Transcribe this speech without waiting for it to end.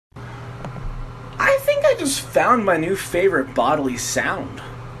I just found my new favorite bodily sound.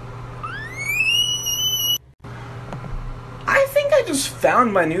 I think I just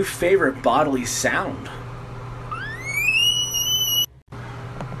found my new favorite bodily sound.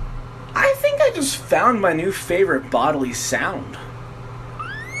 I think I just found my new favorite bodily sound.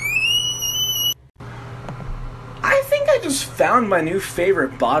 I think I just found my new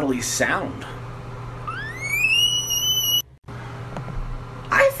favorite bodily sound.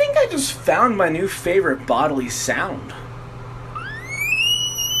 I think I just found my new favorite bodily sound.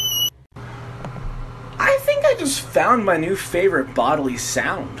 I think I just found my new favorite bodily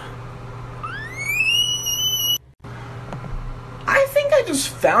sound. I think I just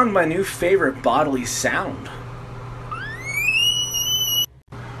found my new favorite bodily sound.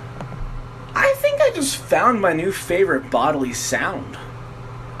 I think I just found my new favorite bodily sound.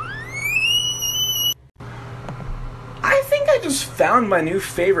 I think I just found my new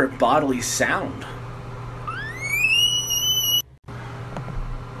favorite bodily sound.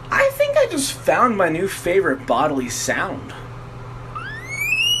 I think I just found my new favorite bodily sound.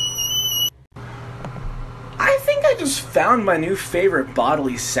 I think I just found my new favorite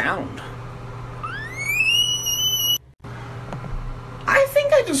bodily sound. I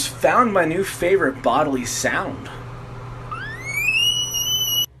think I just found my new favorite bodily sound.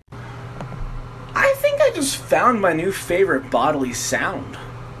 I think I just found my new favorite bodily sound.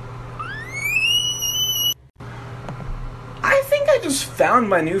 I think I just found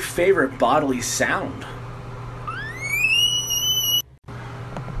my new favorite bodily sound.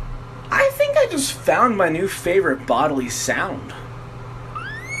 I think I just found my new favorite bodily sound.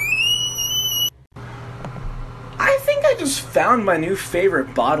 I think I just found my new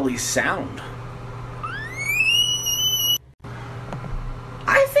favorite bodily sound.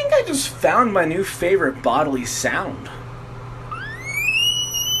 I think I just found my new favorite bodily sound.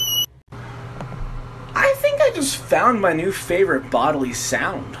 I think I just found my new favorite bodily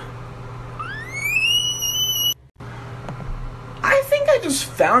sound. I think I just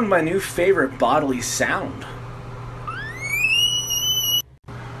found my new favorite bodily sound.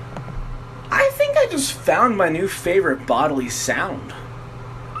 I think I just found my new favorite bodily sound.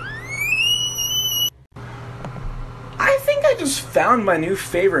 I think I just found my new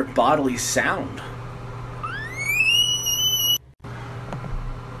favorite bodily sound.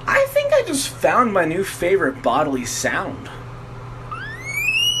 I think I just found my new favorite bodily sound.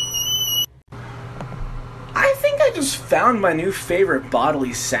 I think I just found my new favorite bodily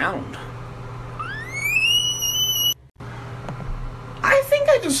sound. I think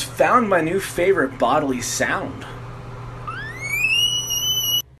I just found my new favorite bodily sound.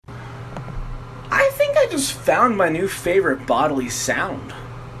 I think I just found my new favorite bodily sound.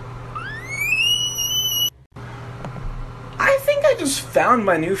 I think I just found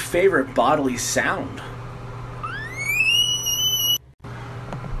my new favorite bodily sound.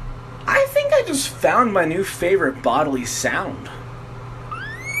 I think I just found my new favorite bodily sound.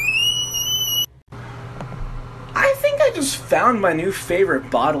 I think I just found my new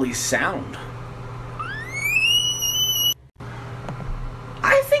favorite bodily sound. I think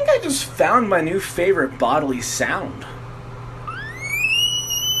I just found my new favorite bodily sound.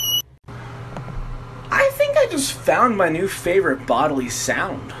 I think I just found my new favorite bodily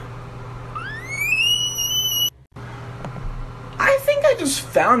sound. I think I just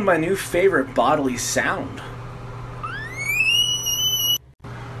found my new favorite bodily sound.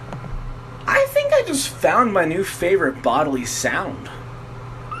 I think I just found my new favorite bodily sound.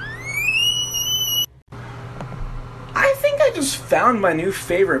 I think I just found my new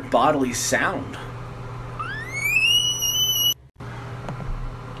favorite bodily sound.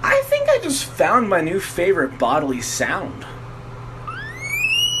 I think I just found my new favorite bodily sound.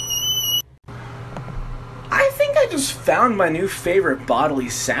 I think I just found my new favorite bodily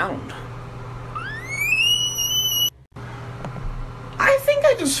sound. I think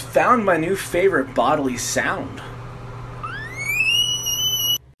I just found my new favorite bodily sound.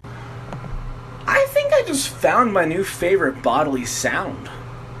 I think I just found my new favorite bodily sound.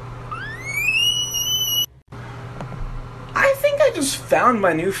 I think I just found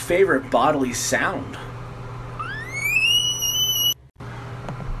my new favorite bodily sound.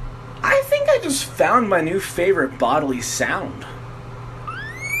 I think I just found my new favorite bodily sound.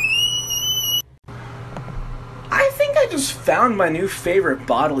 I think I just found my new favorite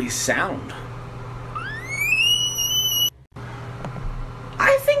bodily sound.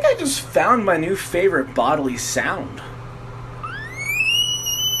 I think I just found my new favorite bodily sound.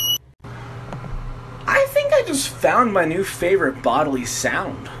 I think I just found my new favorite bodily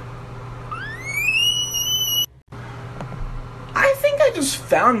sound. I think I just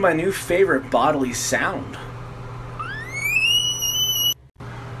found my new favorite bodily sound.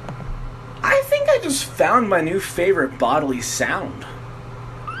 I think I just found my new favorite bodily sound.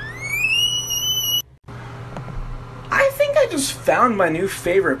 I think I just found my new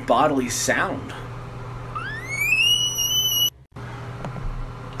favorite bodily sound.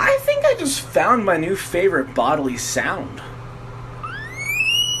 I think I just found my new favorite bodily sound.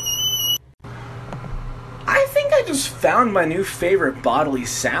 I think I just found my new favorite bodily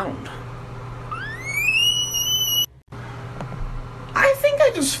sound. I think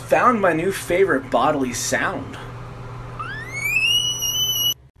I just found my new favorite bodily sound.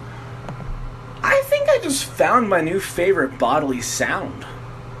 I think I just found my new favorite bodily sound.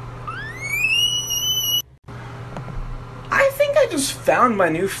 I think I just found my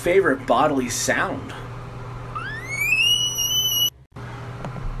new favorite bodily sound.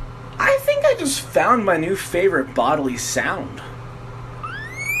 I think I just found my new favorite bodily sound.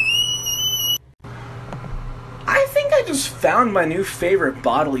 I think I just found my new favorite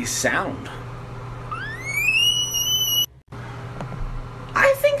bodily sound.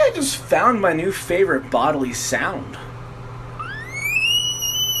 I think I just found my new favorite bodily sound.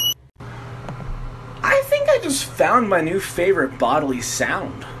 I think I just found my new favorite bodily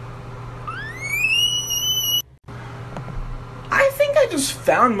sound. I think I just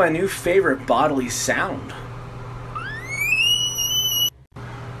found my new favorite bodily sound.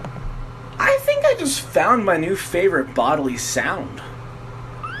 I think I just found my new favorite bodily sound.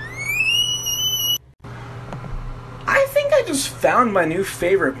 I think I just found my new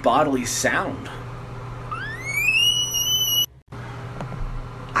favorite bodily sound.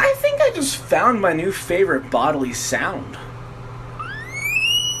 I think I just found my new favorite bodily sound.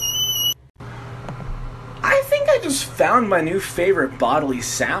 I think I just found my new favorite bodily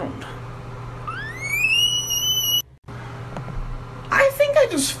sound. I think I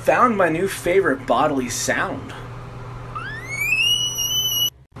just found my new favorite bodily sound.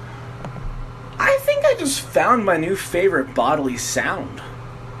 I think I just found my new favorite bodily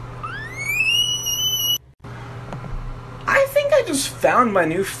sound. I think I just found my new favorite bodily sound. I think I just found my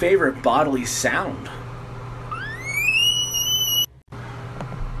new favorite bodily sound.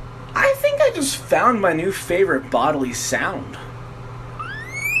 I think I just found my new favorite bodily sound.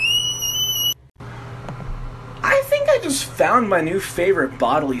 I think I just found my new favorite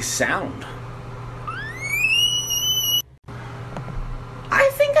bodily sound. I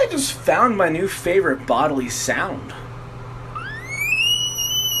think I just found my new favorite bodily sound.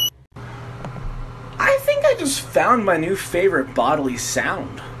 I think I just found my new favorite bodily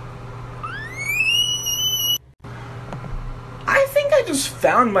sound. I think I just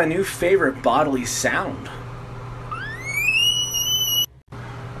found my new favorite bodily sound.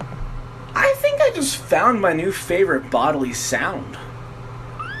 I think I just found my new favorite bodily sound.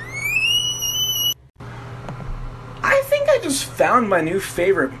 I think I just found my new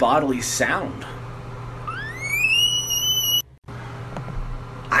favorite bodily sound.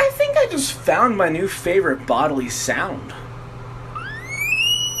 I think I just found my new favorite bodily sound.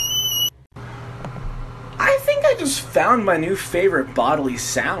 I think I just found my new favorite bodily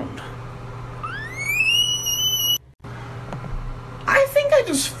sound. I think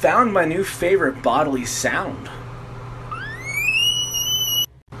I just found my new favorite bodily sound.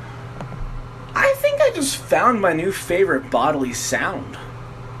 I think I just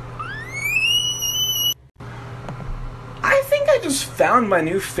found my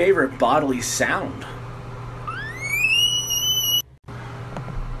new favorite bodily sound.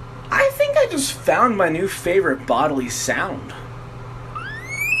 I think I just found my new favorite bodily sound.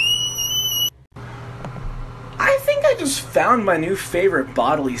 I think I just found my new favorite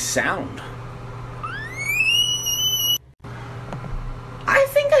bodily sound. I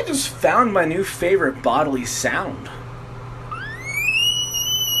think I just found my new favorite bodily sound.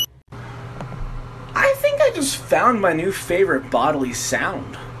 I think I just found my new favorite bodily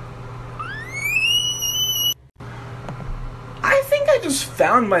sound. I think I just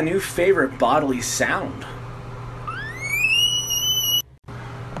found my new favorite bodily sound.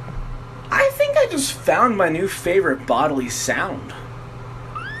 I think I just found my new favorite bodily sound.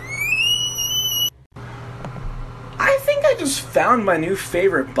 I think I just found my new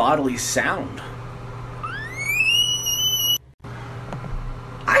favorite bodily sound.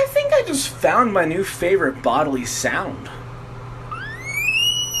 I think I just found my new favorite bodily sound.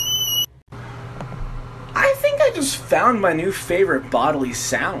 I think I just found my new favorite bodily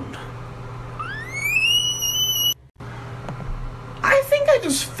sound. I think I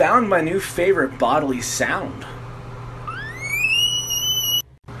just found my new favorite bodily sound.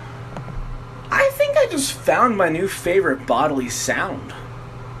 I think I just found my new favorite bodily sound.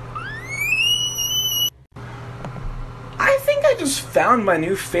 just found my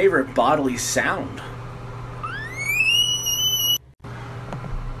new favorite bodily sound.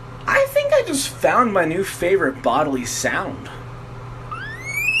 I think I just found my new favorite bodily sound.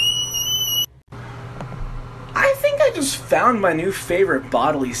 I think I just found my new favorite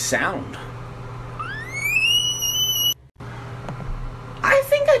bodily sound. I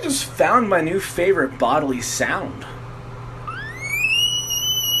think I just found my new favorite bodily sound.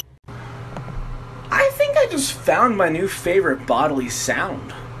 I think I just found my new favorite bodily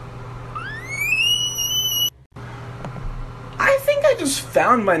sound. I think I just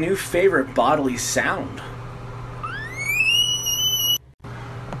found my new favorite bodily sound.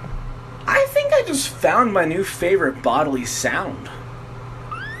 I think I just found my new favorite bodily sound.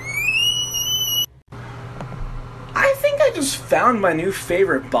 I think I just found my new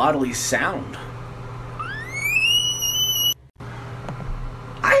favorite bodily sound.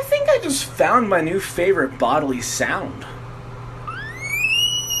 I think I just found my new favorite bodily sound.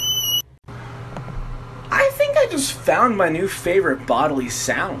 I think I just found my new favorite bodily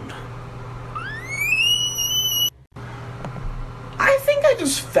sound. I think I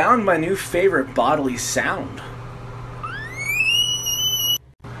just found my new favorite bodily sound.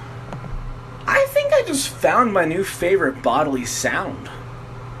 I think I just found my new favorite bodily sound.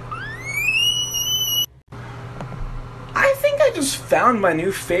 I think I just found my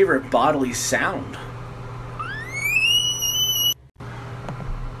new favorite bodily sound.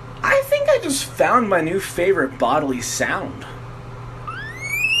 I think I just found my new favorite bodily sound.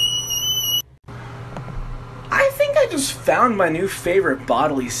 I think I just found my new favorite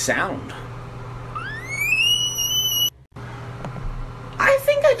bodily sound. I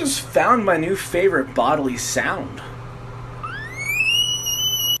think I just found my new favorite bodily sound.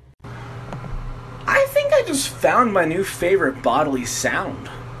 I think I just found my new favorite bodily sound.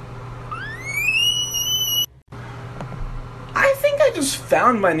 I think I just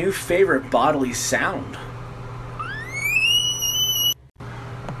found my new favorite bodily sound.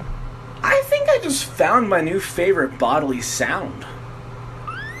 I think I just found my new favorite bodily sound.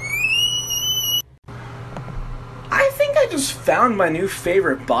 I think I just found my new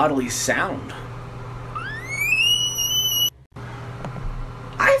favorite bodily sound.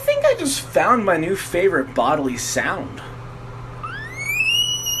 I think I just found my new favorite bodily sound.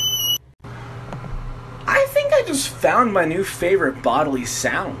 I think I just found my new favorite bodily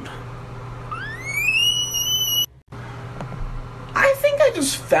sound. I think I just found my new favorite bodily sound. I think I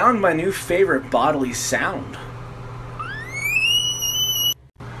just found my new favorite bodily sound.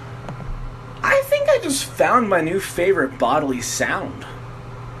 I think I just found my new favorite bodily sound.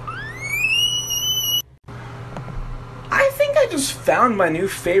 I think I just found my new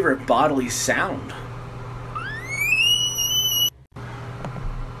favorite bodily sound.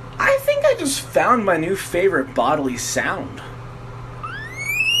 I think I just found my new favorite bodily sound.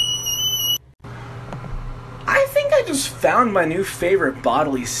 I think I just found my new favorite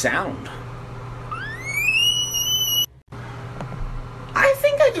bodily sound. I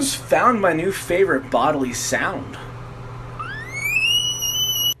think I just found my new favorite bodily sound.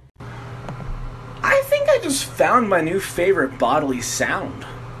 I think I just found my new favorite bodily sound.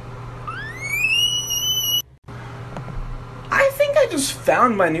 I think I just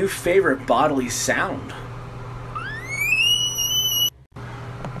found my new favorite bodily sound.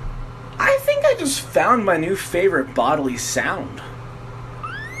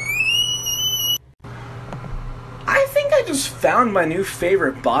 I think I just found my new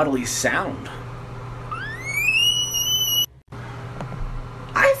favorite bodily sound.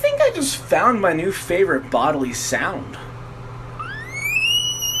 I think I just found my new favorite bodily sound.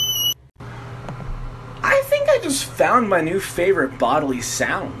 I think I just found my new favorite bodily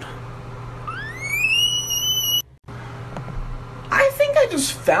sound. I think I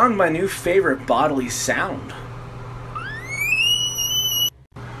just found my new favorite bodily sound.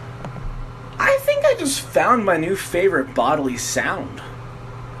 I think I just found my new favorite bodily sound.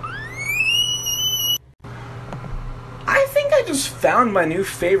 I think I just found my new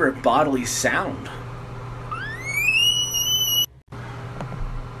favorite bodily sound.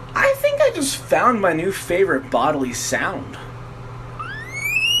 I think I just found my new favorite bodily sound.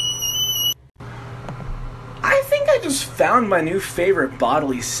 I think I just found my new favorite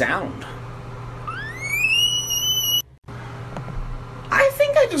bodily sound. I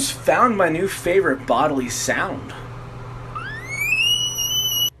think I just found my new favorite bodily sound.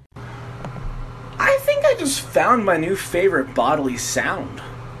 I think I just found my new favorite bodily sound.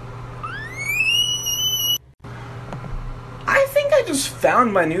 I think I just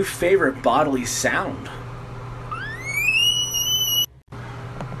found my new favorite bodily sound.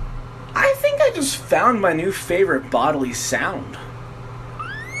 I think I just found my new favorite bodily sound.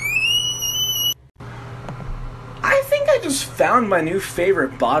 I think I just found my new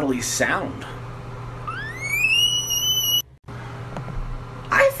favorite bodily sound.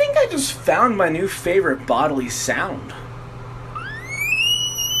 I think I just found my new favorite bodily sound.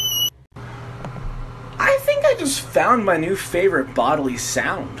 I think I just found my new favorite bodily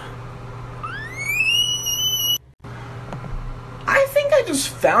sound. I think I just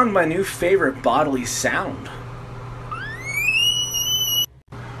found my new favorite bodily sound.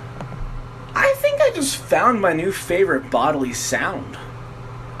 I think I just found my new favorite bodily sound.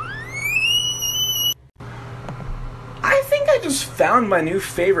 I think I just found my new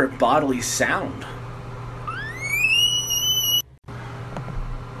favorite bodily sound.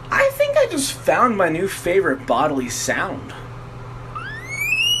 I think I just found my new favorite bodily sound.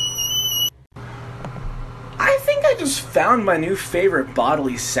 I think I just found my new favorite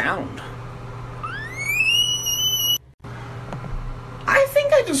bodily sound. I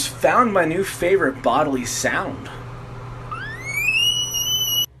think I just found my new favorite bodily sound.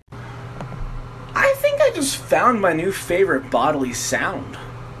 I think I just found my new favorite bodily sound.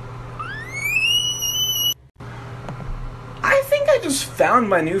 I think I just found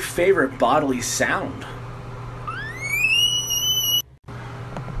my new favorite bodily sound.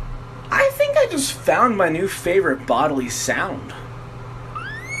 I think I just found my new favorite bodily sound.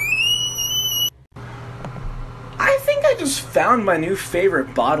 I think I just found my new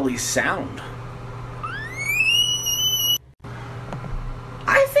favorite bodily sound.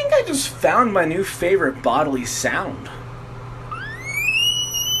 I think I just found my new favorite bodily sound.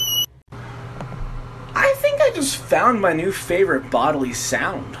 I think I just found my new favorite bodily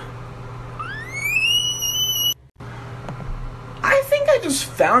sound. I think I just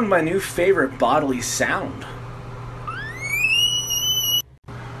found my new favorite bodily sound.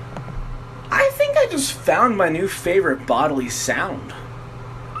 I think I just found my new favorite bodily sound.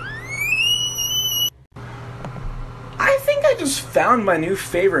 I think I just found my new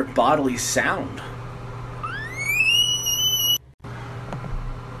favorite bodily sound.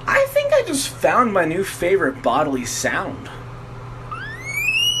 I think I just found my new favorite bodily sound.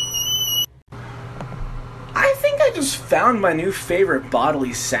 I think I just found my new favorite bodily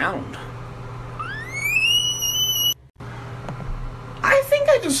sound. I think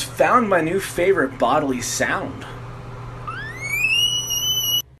I just found my new favorite bodily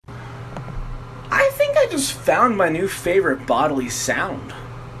sound. I think I just found my new favorite bodily sound.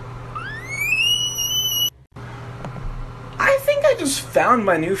 I think I just found my new favorite bodily sound. I think I just found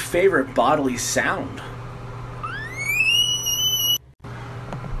my new favorite bodily sound.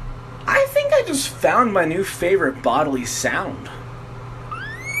 I think I just found my new favorite bodily sound.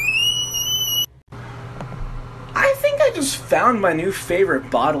 I think I just found my new favorite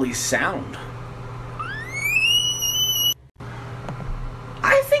bodily sound.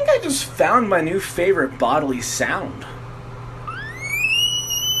 I think I just found my new favorite bodily sound.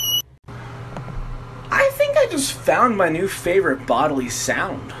 I think I just found my new favorite bodily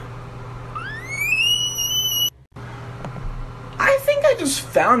sound. I think I just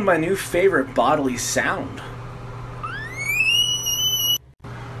found my new favorite bodily sound.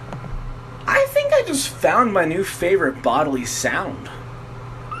 I think I just found my new favorite bodily sound.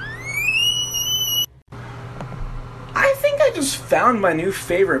 I think I just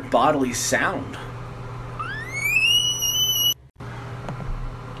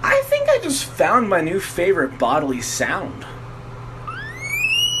found my new favorite bodily sound.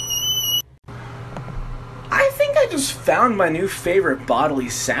 I think I just found my new favorite bodily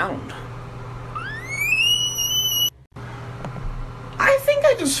sound. I think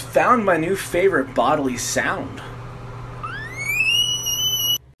I just found my new favorite bodily sound.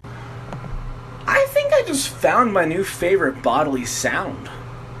 I think I just found my new favorite bodily sound.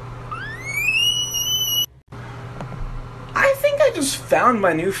 I think I just found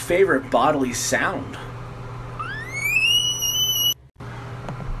my new favorite bodily sound.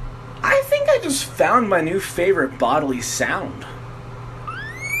 I think I just found my new favorite bodily sound.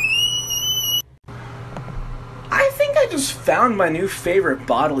 I think I just found my new favorite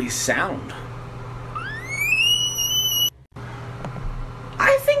bodily sound.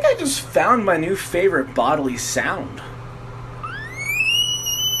 I think I just found my new favorite bodily sound.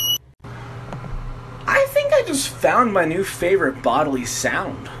 I think I just found my new favorite bodily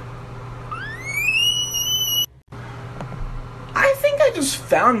sound. I think I just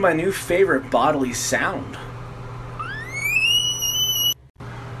found my new favorite bodily sound.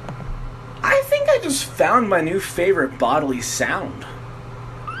 I think I just found my new favorite bodily sound.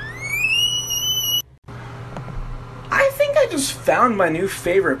 I think I just just found my new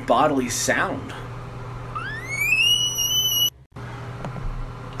favorite bodily sound.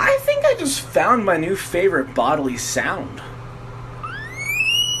 I think I just found my new favorite bodily sound.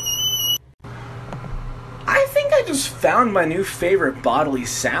 I think I just found my new favorite bodily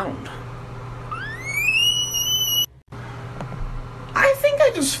sound. I think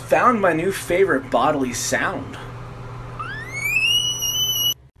I just found my new favorite bodily sound.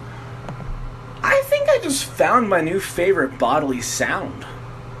 I think I just found my new favorite bodily sound.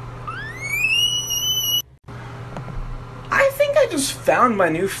 I think I just found my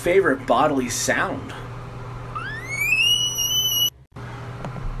new favorite bodily sound.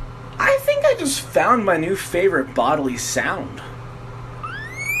 I think I just found my new favorite bodily sound.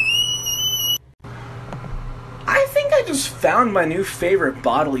 I think I just found my new favorite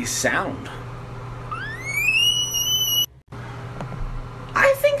bodily sound.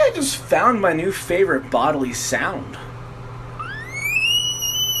 I think I just found my new favorite bodily sound.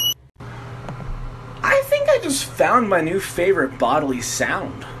 I think I just found my new favorite bodily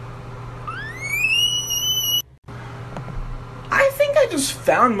sound. I think I just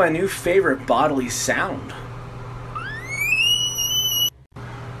found my new favorite bodily sound.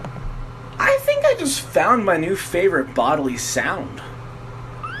 I think I just found my new favorite bodily sound.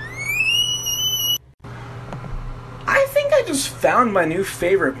 I think I just found my new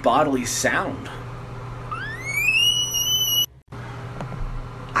favorite bodily sound.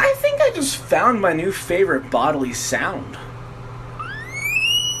 I think I just found my new favorite bodily sound.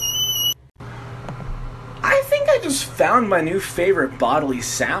 I think I just found my new favorite bodily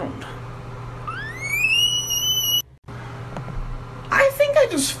sound. I think I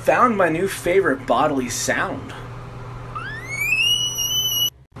just found my new favorite bodily sound.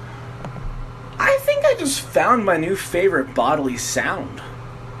 I think I just found my new favorite bodily sound.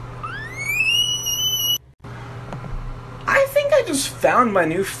 I think I just found my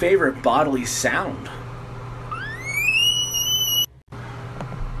new favorite bodily sound.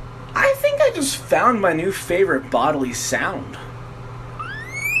 I think I just found my new favorite bodily sound.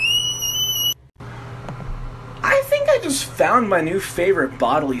 I think I just found my new favorite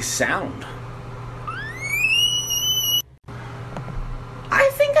bodily sound. I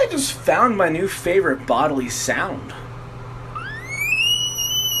think I just found my new favorite bodily sound.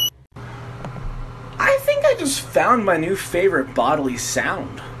 I think I just found my new favorite bodily sound.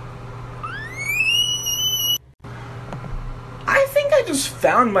 I think I just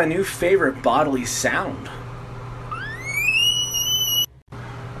found my new favorite bodily sound.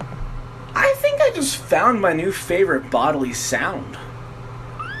 I think I just found my new favorite bodily sound.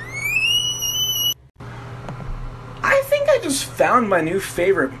 I think I just found my new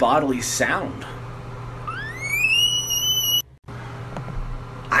favorite bodily sound.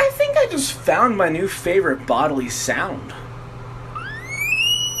 I think I just found my new favorite bodily sound.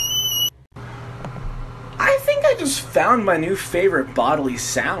 I think I just found my new favorite bodily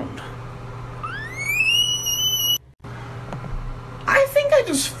sound. I think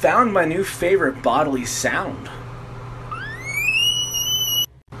I just found my new favorite bodily sound.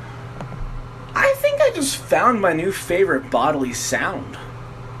 I think I just found my new favorite bodily sound.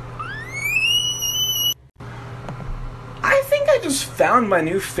 I think I just found my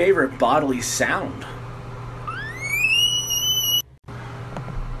new favorite bodily sound.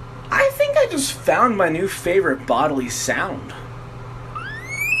 I think I just found my new favorite bodily sound.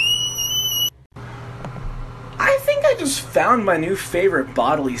 I think I just found my new favorite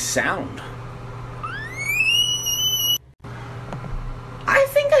bodily sound. I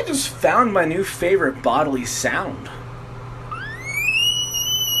think I just found my new favorite bodily sound.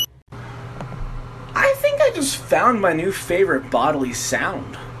 I think I just found my new favorite bodily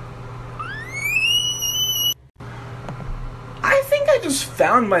sound. I think I just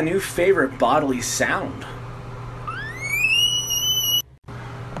found my new favorite bodily sound.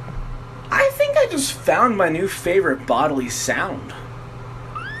 I think I just found my new favorite bodily sound.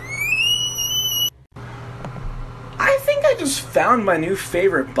 I think I just found my new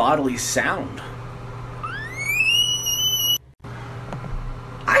favorite bodily sound.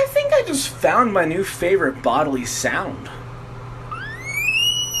 I think I just found my new favorite bodily sound.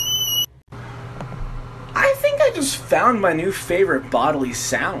 I think I just found my new favorite bodily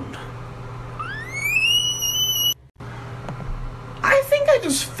sound. I think I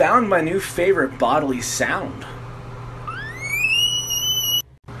just found my new favorite bodily sound.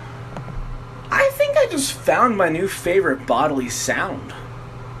 I think I just found my new favorite bodily sound.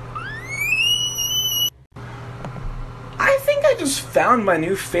 I think I just found my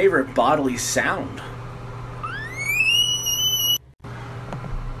new favorite bodily sound.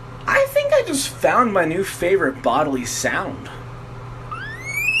 I think I just found my new favorite bodily sound.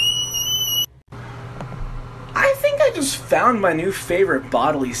 I just found my new favorite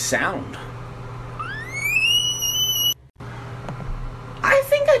bodily sound. I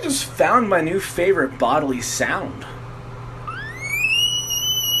think I just found my new favorite bodily sound.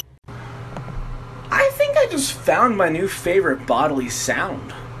 I think I just found my new favorite bodily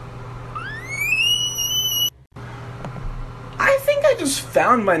sound. I think I just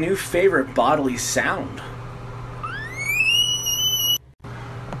found my new favorite bodily sound.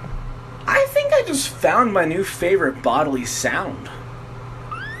 I think I just found my new favorite bodily sound.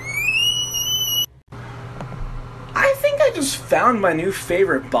 I think I just found my new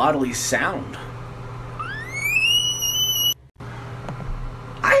favorite bodily sound.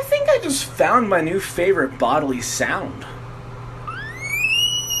 I think I just found my new favorite bodily sound.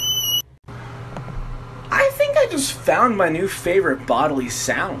 I think I just found my new favorite bodily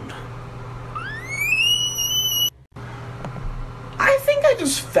sound. I think I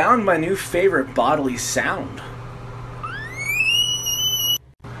just found my new favorite bodily sound.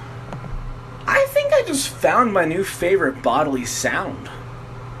 I think I just found my new favorite bodily sound.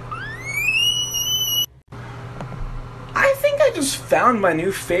 I think I just found my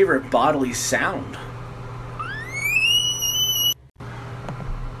new favorite bodily sound.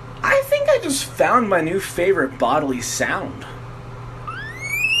 I think I just found my new favorite bodily sound.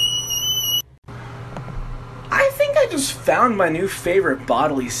 I think I just found my new favorite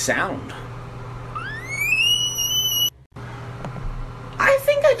bodily sound. I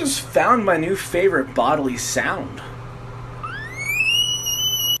think I just found my new favorite bodily sound.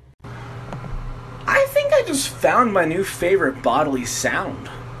 I think I just found my new favorite bodily sound.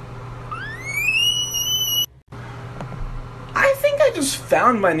 I think I just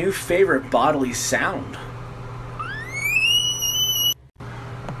found my new favorite bodily sound.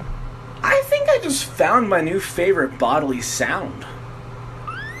 I think I just found my new favorite bodily sound.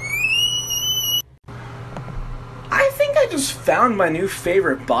 I think I just found my new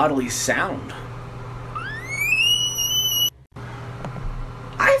favorite bodily sound.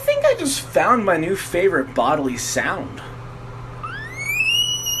 I think I just found my new favorite bodily sound.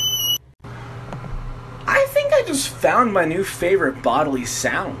 I think I just found my new favorite bodily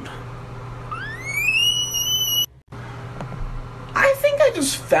sound. I think I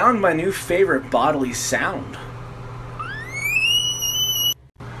just found my new favorite bodily sound.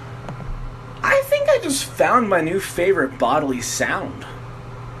 I think I just found my new favorite bodily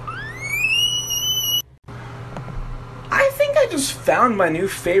sound. I think I just found my new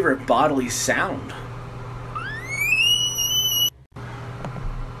favorite bodily sound.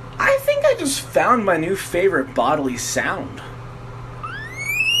 I think I just found my new favorite bodily sound.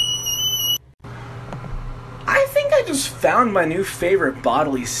 I think I just found my new favorite bodily sound. I think I just found my new favorite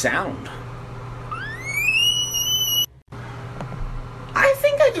bodily sound. I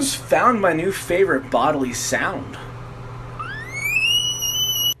think I just found my new favorite bodily sound.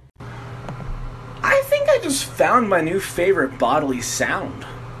 I think I just found my new favorite bodily sound.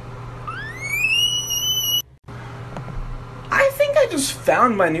 I think I just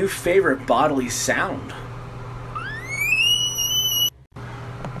found my new favorite bodily sound.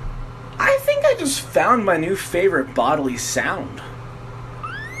 I think I just found my new favorite bodily sound.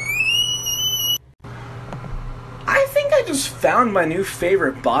 I think I just found my new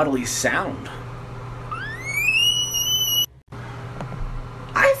favorite bodily sound.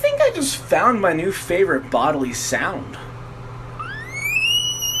 I think I just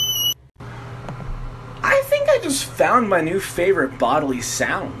found my new favorite bodily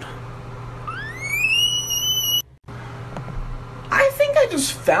sound. I think I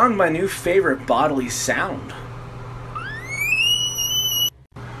just found my new favorite bodily sound.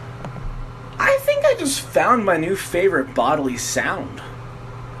 I think I just found my new favorite bodily sound.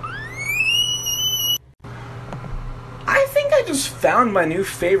 I think I just found my new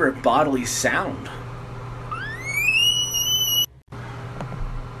favorite bodily sound.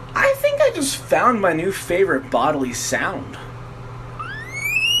 I think I just found my new favorite bodily sound.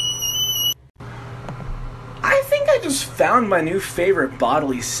 I think I just found my new favorite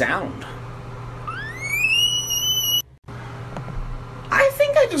bodily sound. I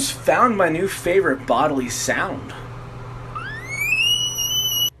think I just found my new favorite bodily sound.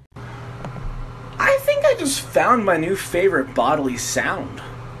 I think I just found my new favorite bodily sound.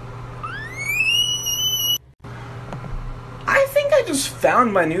 I think I just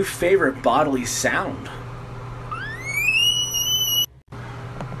found my new favorite bodily sound.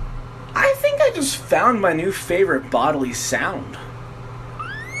 I think I just found my new favorite bodily sound.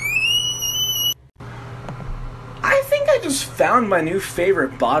 I think I just found my new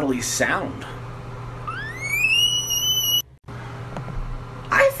favorite bodily sound.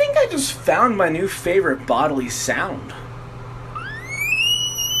 I think I just found my new favorite bodily sound.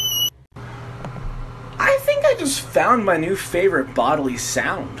 I think I just found my new favorite bodily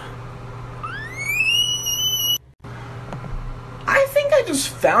sound. I think I just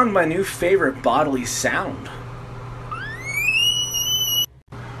found my new favorite bodily sound.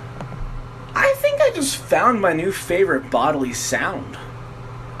 I think I just found my new favorite bodily sound.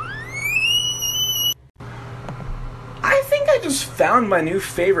 I think I just found my new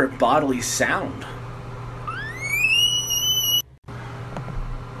favorite bodily sound.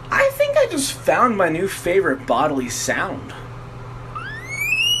 I think I just found my new favorite bodily sound.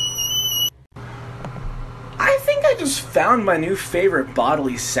 I think I just found my new favorite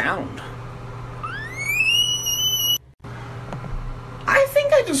bodily sound. I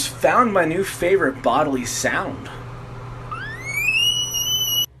think I just found my new favorite bodily sound.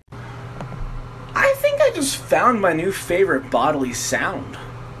 I think I just found my new favorite bodily sound.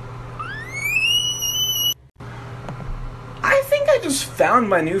 I think I just found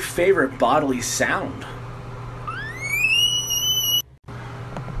my new favorite bodily sound.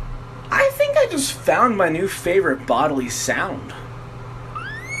 I think I just found my new favorite bodily sound.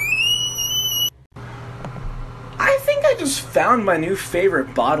 I think I just found my new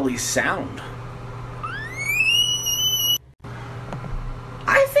favorite bodily sound.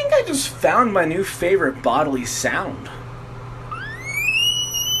 I think I just found my new favorite bodily sound.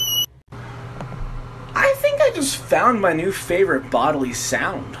 I think I just found my new favorite bodily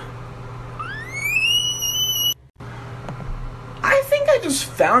sound. I think I just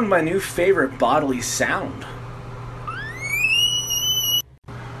found my new favorite bodily sound.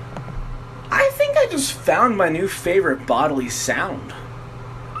 I think I just found my new favorite bodily sound.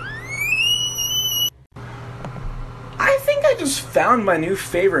 I think I just found my new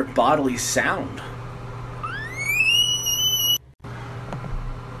favorite bodily sound.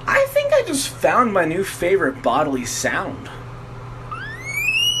 I think I just found my new favorite bodily sound.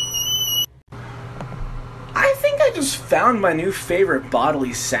 I think I just found my new favorite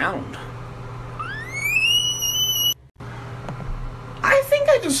bodily sound. I think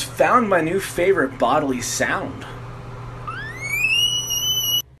I just found my new favorite bodily sound.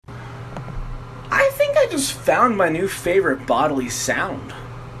 I think I just found my new favorite bodily sound.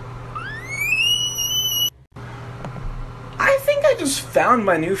 I think I just found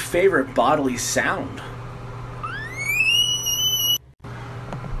my new favorite bodily sound.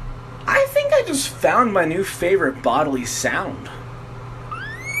 I think I just found my new favorite bodily sound.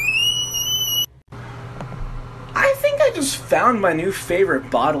 I think I just found my new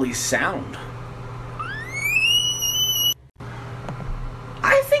favorite bodily sound.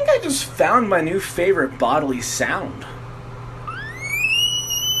 I think I just found my new favorite bodily sound.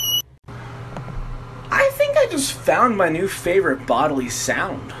 I think I just found my new favorite bodily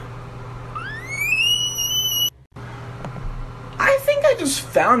sound. I think I just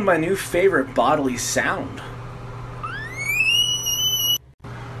found my new favorite bodily sound.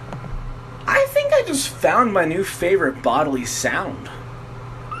 I think I just found my new favorite bodily sound.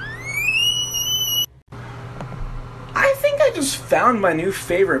 I think I just found my new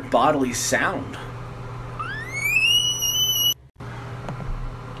favorite bodily sound.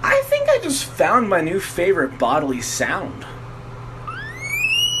 I think I just found my new favorite bodily sound.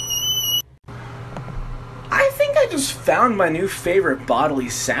 I think I just found my new favorite bodily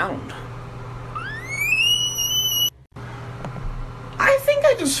sound. I think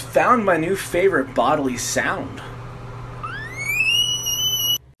I just found my new favorite bodily sound.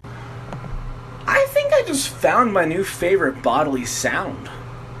 I think I just found my new favorite bodily sound.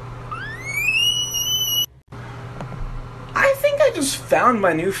 I think I just found my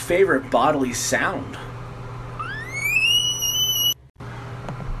new favorite bodily sound.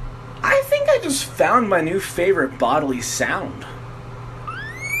 I think I just found my new favorite bodily sound.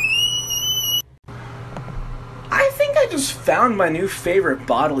 I think I just found my new favorite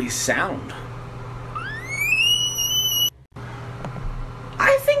bodily sound.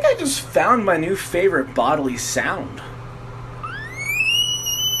 I think I just found my new favorite bodily sound.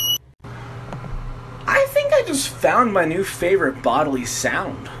 I think I just found my new favorite bodily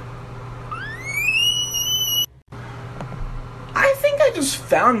sound. I think I just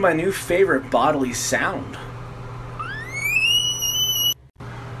found my new favorite bodily sound.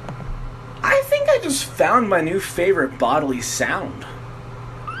 I think I just found my new favorite bodily sound.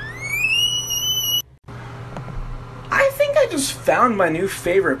 I think I just found my new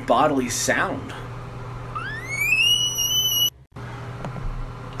favorite bodily sound.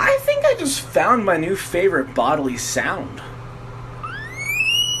 I think I just found my new favorite bodily sound.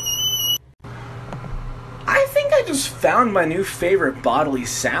 I think I just found my new favorite bodily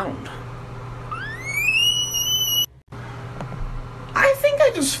sound. I think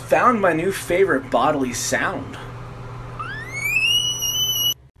I just found my new favorite bodily sound.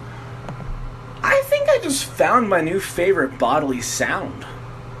 I think I just found my new favorite bodily sound.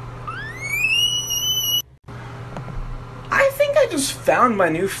 I think I just found my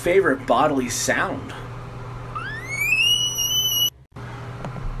new favorite bodily sound.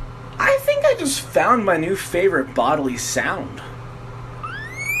 I think I just found my new favorite bodily sound.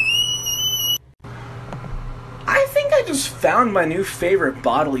 I think I just found my new favorite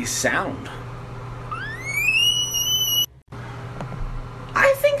bodily sound.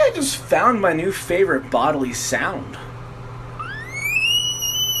 I think I just found my new favorite bodily sound.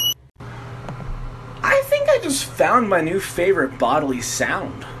 I think I just found my new favorite bodily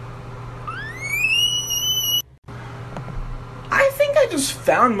sound. I think I just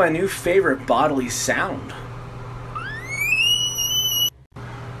found my new favorite bodily sound.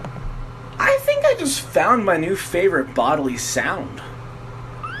 I think I just found my new favorite bodily sound.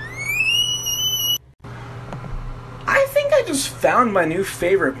 I think I just found my new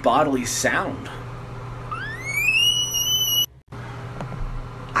favorite bodily sound.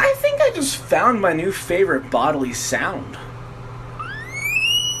 I think I just found my new favorite bodily sound.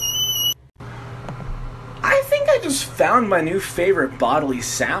 I think I just found my new favorite bodily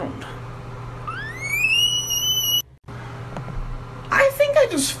sound. I think I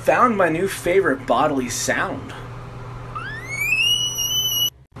just found my new favorite bodily sound.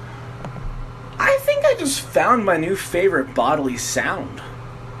 I think I just found my new favorite bodily sound.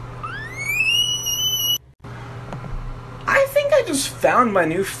 I think I just found my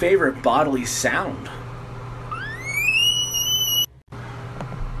new favorite bodily sound.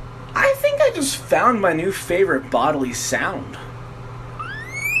 I think I just found my new favorite bodily sound.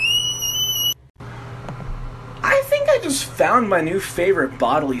 I think I just found my new favorite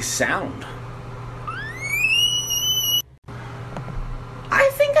bodily sound. I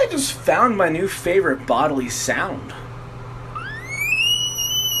think I just found my new favorite bodily sound.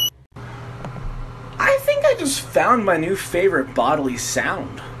 I think I just found my new favorite bodily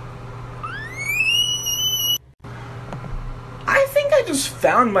sound. I think I just found my new favorite bodily sound. I think I just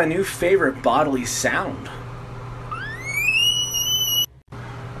found my new favorite bodily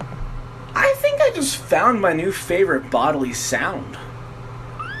sound. I think I just found my new favorite bodily sound.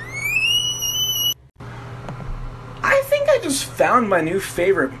 I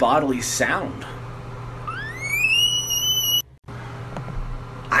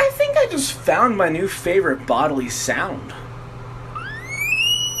think I just found my new favorite bodily sound.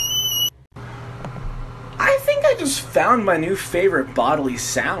 I think I just found my new favorite bodily sound. I think I just found my new favorite bodily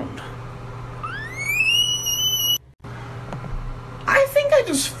sound. I think I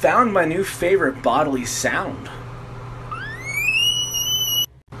just found my new favorite bodily sound.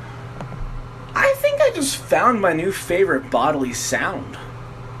 I think I just found my new favorite bodily sound.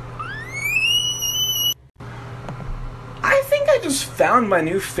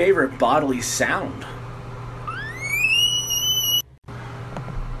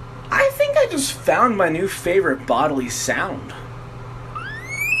 I think I just found my new favorite bodily sound. I think I just found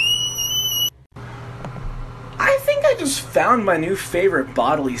my new favorite bodily sound. I think I just found my new favorite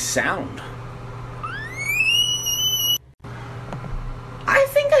bodily sound. I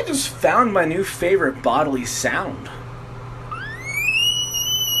think I just found my new favorite bodily sound.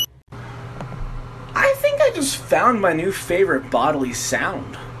 I think I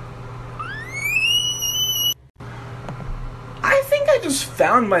just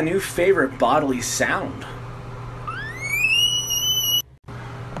found my new favorite bodily sound.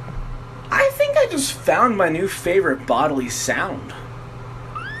 I think I just found my new favorite bodily sound.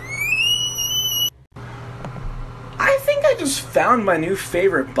 I think I just found my new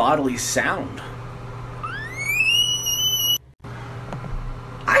favorite bodily sound.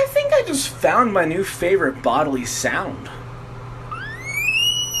 I think I just found my new favorite bodily sound.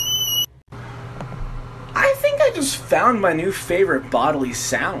 I think I just found my new favorite bodily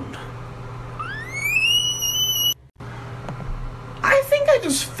sound. I think I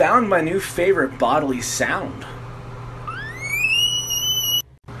just found my new favorite bodily sound.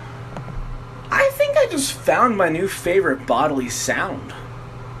 I think I just found my new favorite bodily sound.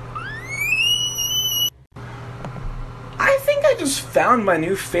 I think I just found my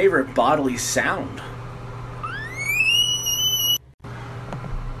new favorite bodily sound.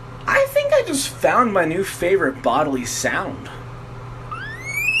 I think I just found my new favorite bodily sound.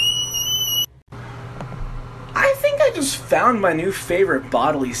 I think I just found my new favorite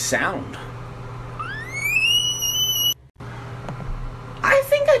bodily sound. I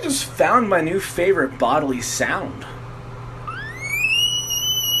think I just found my new favorite bodily sound.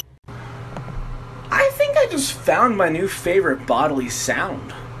 I think I just found my new favorite bodily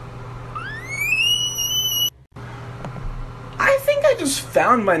sound. I think I just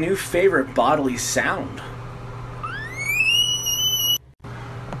found my new favorite bodily sound.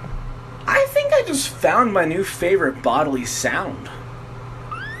 I think I just found my new favorite bodily sound.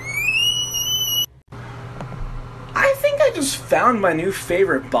 I think I just found my new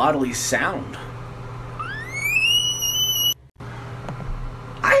favorite bodily sound.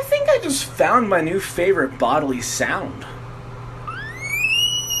 I think I just found my new favorite bodily sound.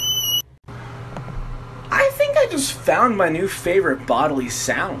 I think I just found my new favorite bodily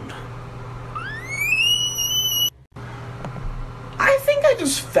sound. I think I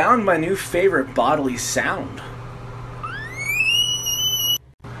just found my new favorite bodily sound.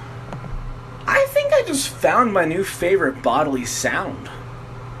 I think I just found my new favorite bodily sound.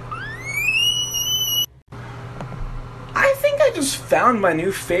 I think I just found my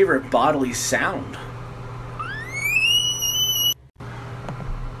new favorite bodily sound.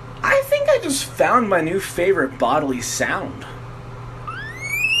 I think I just found my new favorite bodily sound.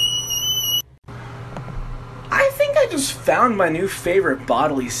 I think I just found my new favorite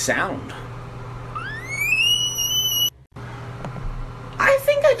bodily sound. I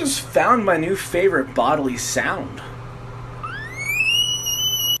think I just found my new favorite bodily sound.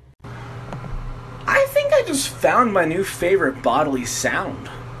 I think I just found my new favorite bodily sound.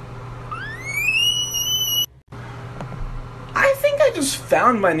 I think I just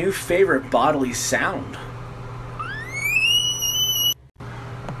found my new favorite bodily sound.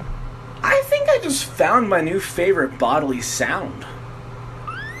 I think I just found my new favorite bodily sound.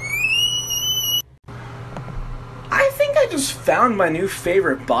 I think I just found my new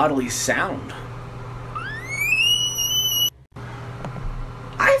favorite bodily sound.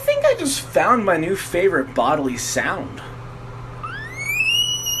 I think I just found my new favorite bodily sound.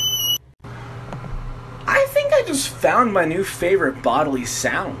 I think I just found my new favorite bodily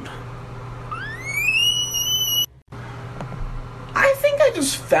sound. I think I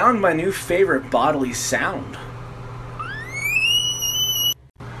just found my new favorite bodily sound.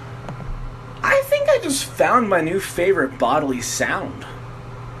 I think I just found my new favorite bodily sound.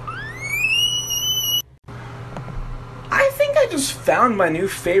 I think I just found my new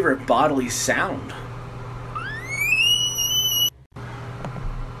favorite bodily sound.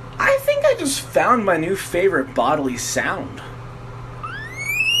 I think I just found my new favorite bodily sound.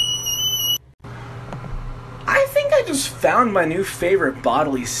 I think I just found my new favorite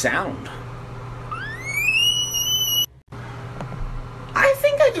bodily sound. I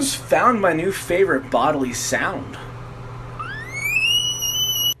think I just found my new favorite bodily sound.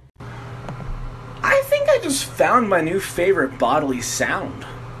 I think I just found my new favorite bodily sound.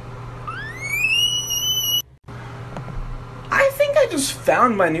 I think I just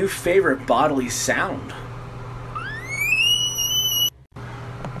found my new favorite bodily sound.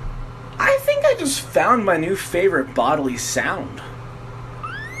 I think I just found my new favorite bodily sound.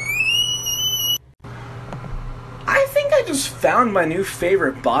 I think I just found my new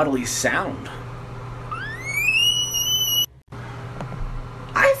favorite bodily sound.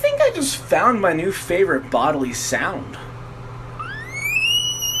 I think I just found my new favorite bodily sound.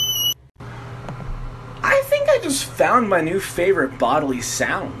 I think I just found my new favorite bodily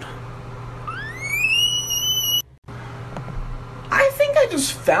sound. I think I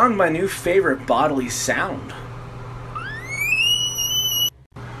just found my new favorite bodily sound.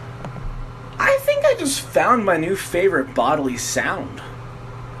 I think I just found my new favorite bodily sound.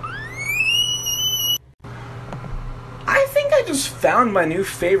 I think I just found my new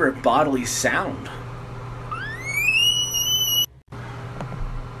favorite bodily sound.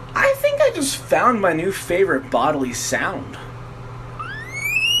 I think I just found my new favorite bodily sound.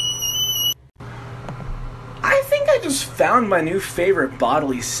 I think I just found my new favorite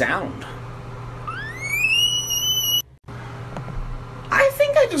bodily sound. I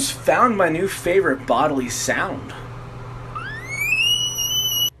think I just found my new favorite bodily sound.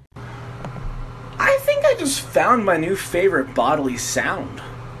 I think I just found my new favorite bodily sound.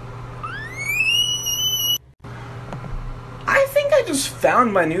 I think I just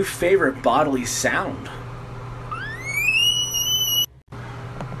found my new favorite bodily sound.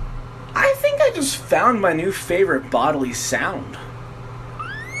 I think I just found my new favorite bodily sound.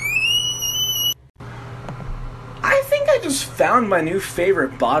 I think I just found my new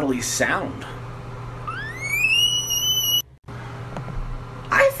favorite bodily sound.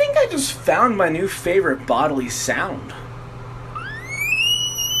 I think I just found my new favorite bodily sound.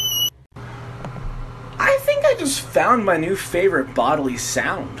 I think I just found my new favorite bodily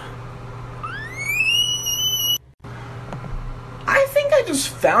sound.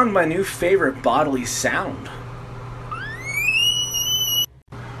 found my new favorite bodily sound.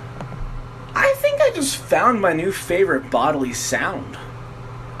 I think I just found my new favorite bodily sound.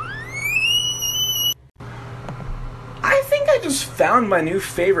 I think I just found my new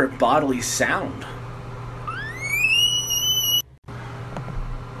favorite bodily sound.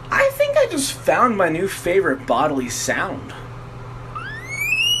 I think I just found my new favorite bodily sound.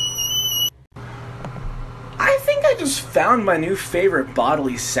 I think I just found my new favorite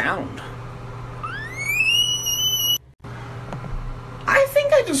bodily sound. I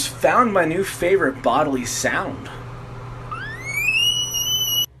think I just found my new favorite bodily sound.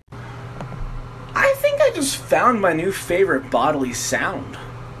 I think I just found my new favorite bodily sound.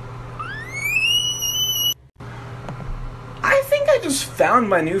 I think I just found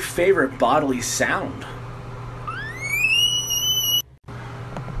my new favorite bodily sound.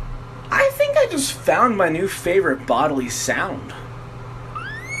 I think I just found my new favorite bodily sound.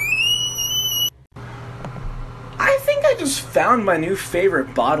 I think I just found my new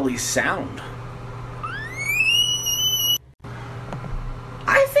favorite bodily sound.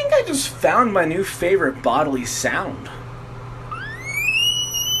 I think I just found my new favorite bodily sound.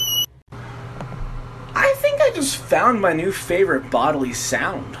 I think I just found my new favorite bodily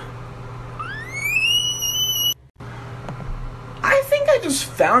sound. I think I just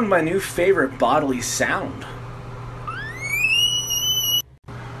found my new favorite bodily sound.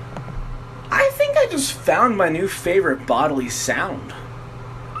 I think I just found my new favorite bodily sound.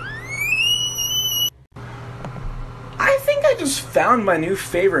 I think I just found my new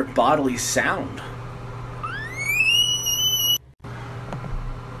favorite bodily sound.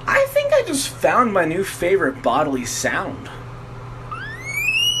 I think I just found my new favorite bodily sound.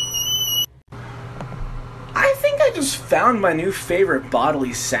 I think I just found my new favorite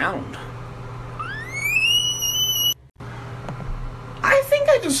bodily sound. I think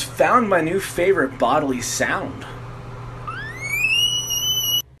I just found my new favorite bodily sound.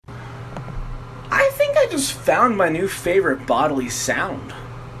 I think I just found my new favorite bodily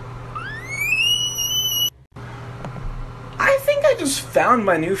sound. I think I just found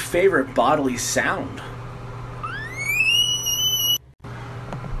my new favorite bodily sound. I think I just found my new favorite bodily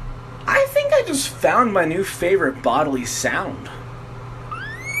sound. I think I just found my new favorite bodily sound.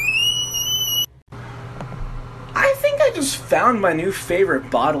 I think I just found my new favorite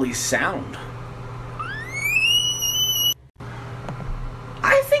bodily sound.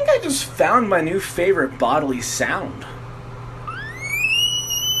 I think I just found my new favorite bodily sound.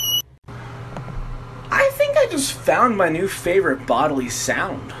 I think I just found my new favorite bodily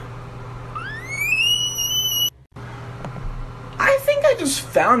sound. I think I just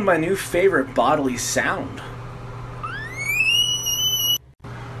found my new favorite bodily sound.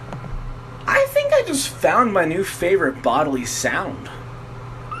 I think I just found my new favorite bodily sound.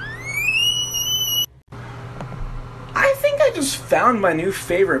 I think I just found my new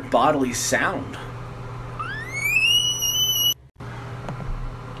favorite bodily sound.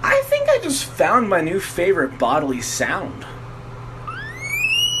 I think I just found my new favorite bodily sound.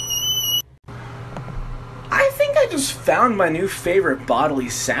 I think I just found my new favorite bodily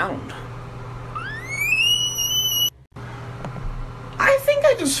sound. I think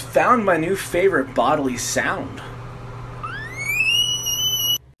I just found my new favorite bodily sound.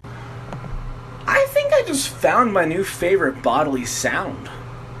 I think I just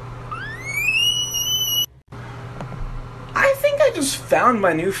found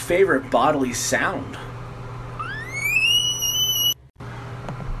my new favorite bodily sound.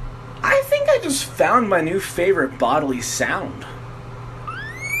 I think I just found my new favorite bodily sound.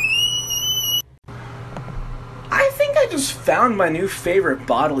 I think I just found my new favorite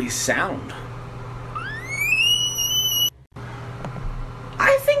bodily sound.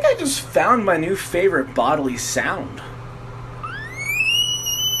 I think I just found my new favorite bodily sound.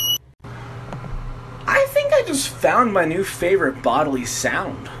 I think I just found my new favorite bodily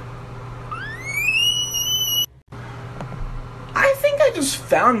sound. I think I just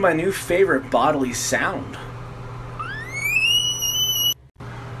found my new favorite bodily sound.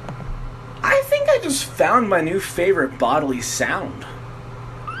 I think I just found my new favorite bodily sound.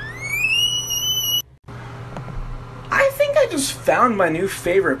 I think I just found my new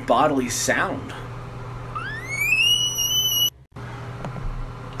favorite bodily sound.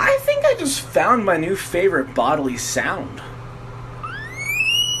 I think I just found my new favorite bodily sound.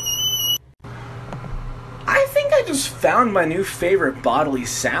 I think I just found my new favorite bodily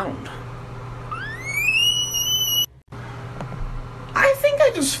sound. I think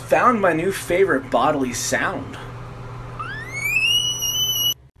I just found my new favorite bodily sound.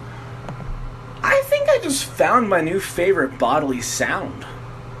 I think I just found my new favorite bodily sound.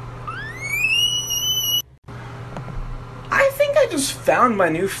 just found my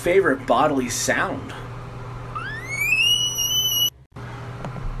new favorite bodily sound.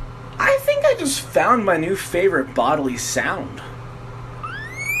 I think I just found my new favorite bodily sound.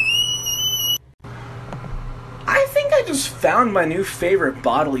 I think I just found my new favorite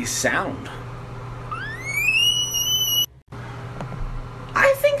bodily sound.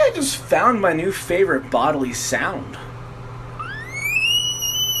 I think I just found my new favorite bodily sound.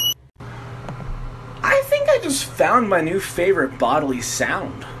 I think I just found my new favorite bodily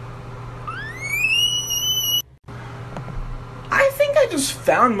sound. I think I just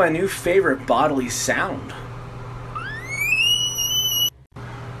found my new favorite bodily sound.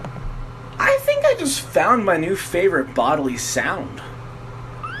 I think I just found my new favorite bodily sound.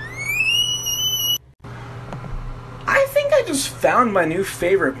 I think I just found my new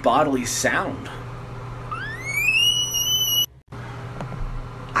favorite bodily sound.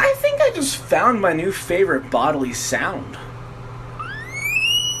 I think I just found my new favorite bodily sound.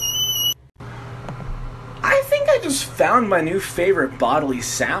 I think I just found my new favorite bodily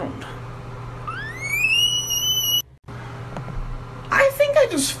sound. I think I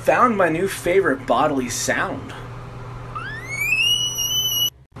just found my new favorite bodily sound.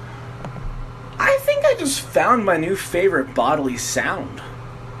 I think I just found my new favorite bodily sound.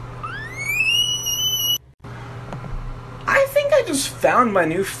 I think I just found my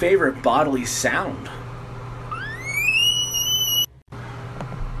new favorite bodily sound.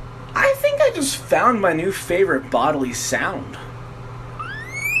 I think I just found my new favorite bodily sound.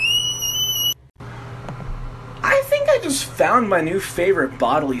 I think I just found my new favorite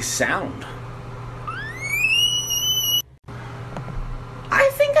bodily sound. I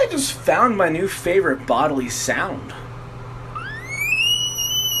think I just found my new favorite bodily sound.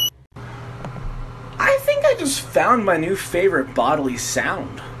 I think I just found my new favorite bodily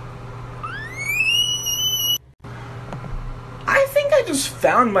sound. I think I just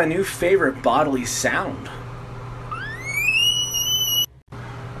found my new favorite bodily sound.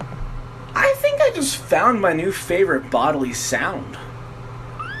 I think I just found my new favorite bodily sound.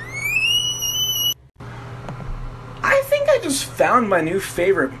 I think I just found my new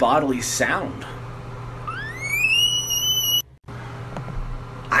favorite bodily sound.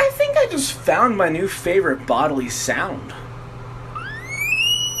 I think I just found my new favorite bodily sound.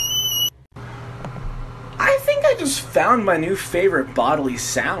 I think I just found my new favorite bodily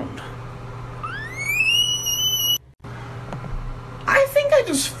sound. I think I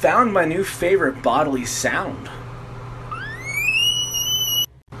just found my new favorite bodily sound.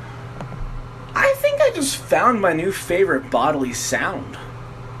 I think I just found my new favorite bodily sound.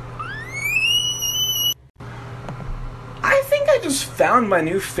 I think I just found my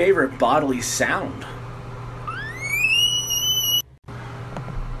new favorite bodily sound.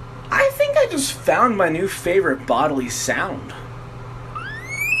 I think I just found my new favorite bodily sound.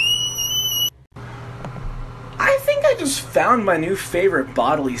 I think I just found my new favorite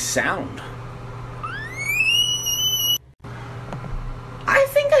bodily sound. I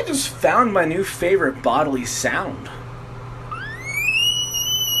think I just found my new favorite bodily sound.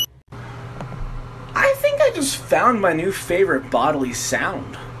 I think I just found my new favorite bodily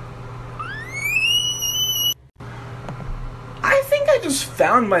sound. I think I just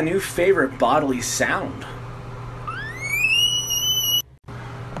found my new favorite bodily sound.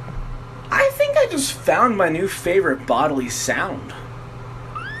 I think I just found my new favorite bodily sound.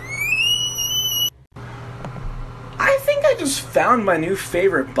 I think I just found my new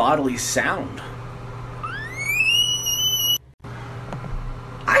favorite bodily sound.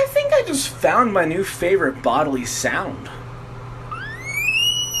 I think I just found my new favorite bodily sound.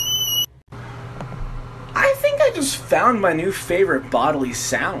 I think I just found my new favorite bodily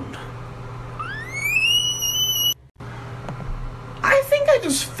sound. I think I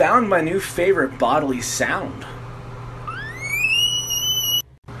just found my new favorite bodily sound.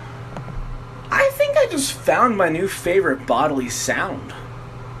 I think I just found my new favorite bodily sound.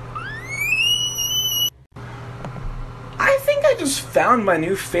 I think I just found my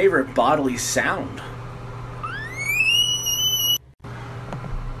new favorite bodily sound.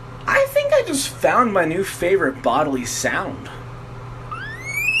 I think I just found my new favorite bodily sound.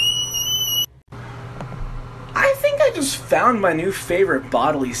 I think I just found my new favorite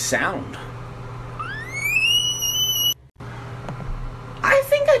bodily sound. I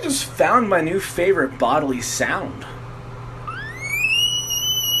think I just found my new favorite bodily sound.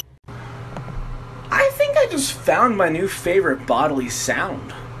 I think I just found my new favorite bodily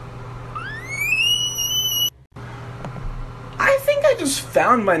sound. I think I just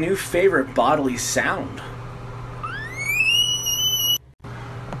found my new favorite bodily sound.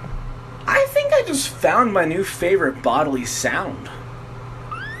 I think I I just found my new favorite bodily sound.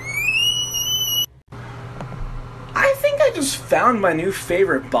 I think I just found my new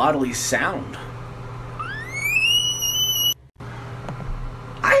favorite bodily sound.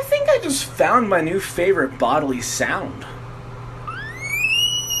 I think I just found my new favorite bodily sound.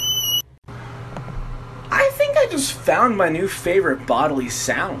 I think I just found my new favorite bodily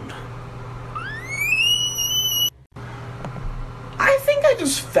sound. I think I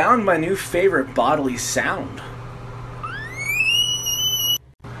just found my new favorite bodily sound.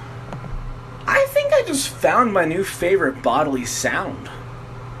 I think I just found my new favorite bodily sound.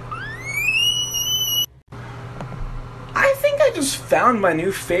 I think I just found my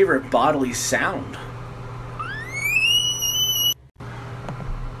new favorite bodily sound.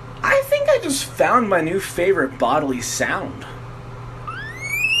 I think I just found my new favorite bodily sound.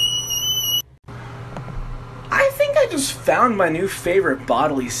 I think I just found my new favorite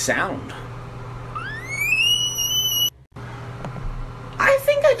bodily sound. I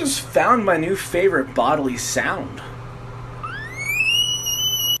think I just found my new favorite bodily sound.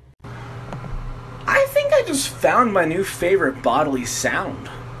 I think I just found my new favorite bodily sound.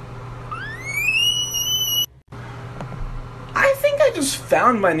 I think I just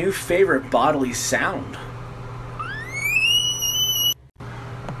found my new favorite bodily sound.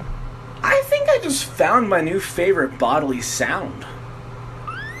 I think I just found my new favorite bodily sound.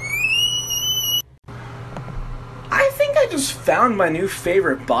 I think I just found my new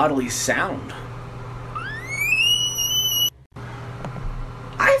favorite bodily sound.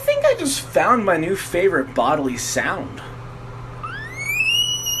 I think I just found my new favorite bodily sound.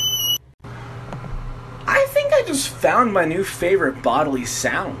 I think I just found my new favorite bodily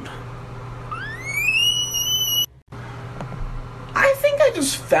sound. I think I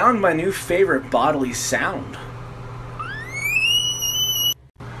just found my new favorite bodily sound.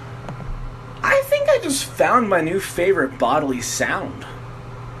 I think I just found my new favorite bodily sound.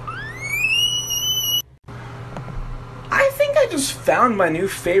 I think I just found my new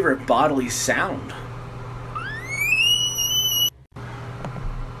favorite bodily sound.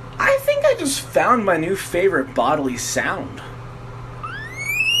 I think I just found my new favorite bodily sound.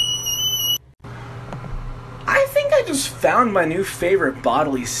 I think I just found my new favorite bodily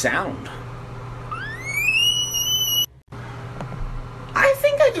sound. I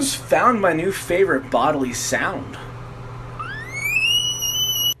think I just found my new favorite bodily sound. I think I just found my new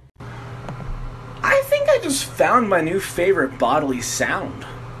favorite bodily sound. I think I just found my new favorite bodily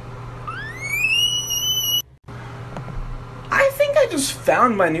sound. I think I just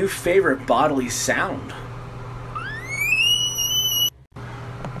found my new favorite bodily sound.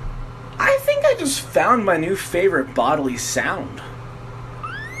 I think I just found my new favorite bodily sound.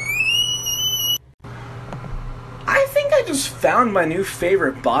 I think I just found my new favorite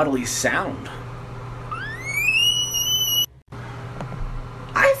bodily sound.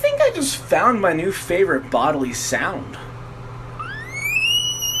 I think I just found my new favorite bodily sound.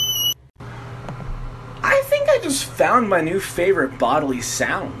 I think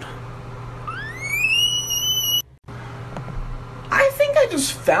I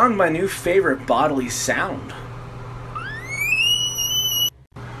just found my new favorite bodily sound.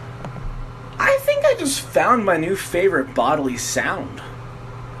 I think I just found my new favorite bodily sound.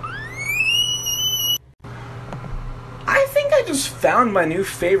 I think I just found my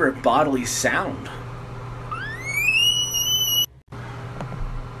new favorite bodily sound.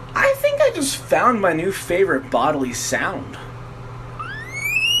 I think I just found my new favorite bodily sound.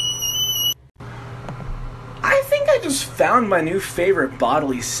 I think I just found my new favorite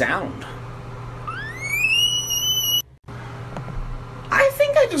bodily sound. I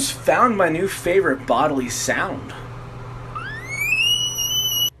think I just found my new favorite bodily sound.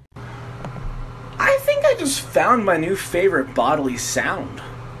 I think I just found my new favorite bodily sound.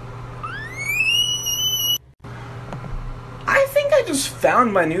 I think I just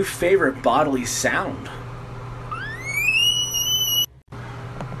found my new favorite bodily sound.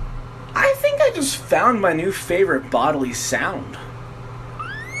 I think I just found my new favorite bodily sound.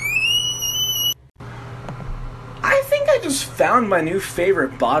 I think I just found my new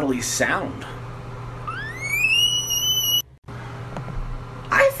favorite bodily sound.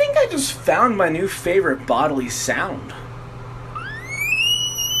 I think I just found my new favorite bodily sound.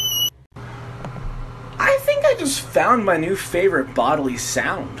 I think I just found my new favorite bodily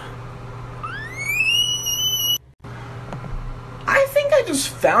sound. I think I just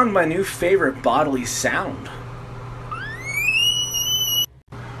found my new favorite bodily sound.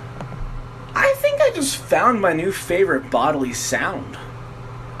 I think I just found my new favorite bodily sound.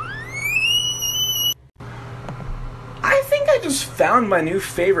 I think I just just found my new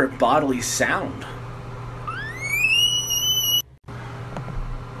favorite bodily sound.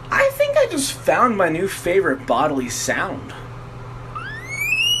 I think I just found my new favorite bodily sound.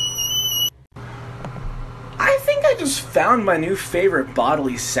 I think I just found my new favorite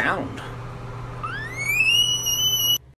bodily sound.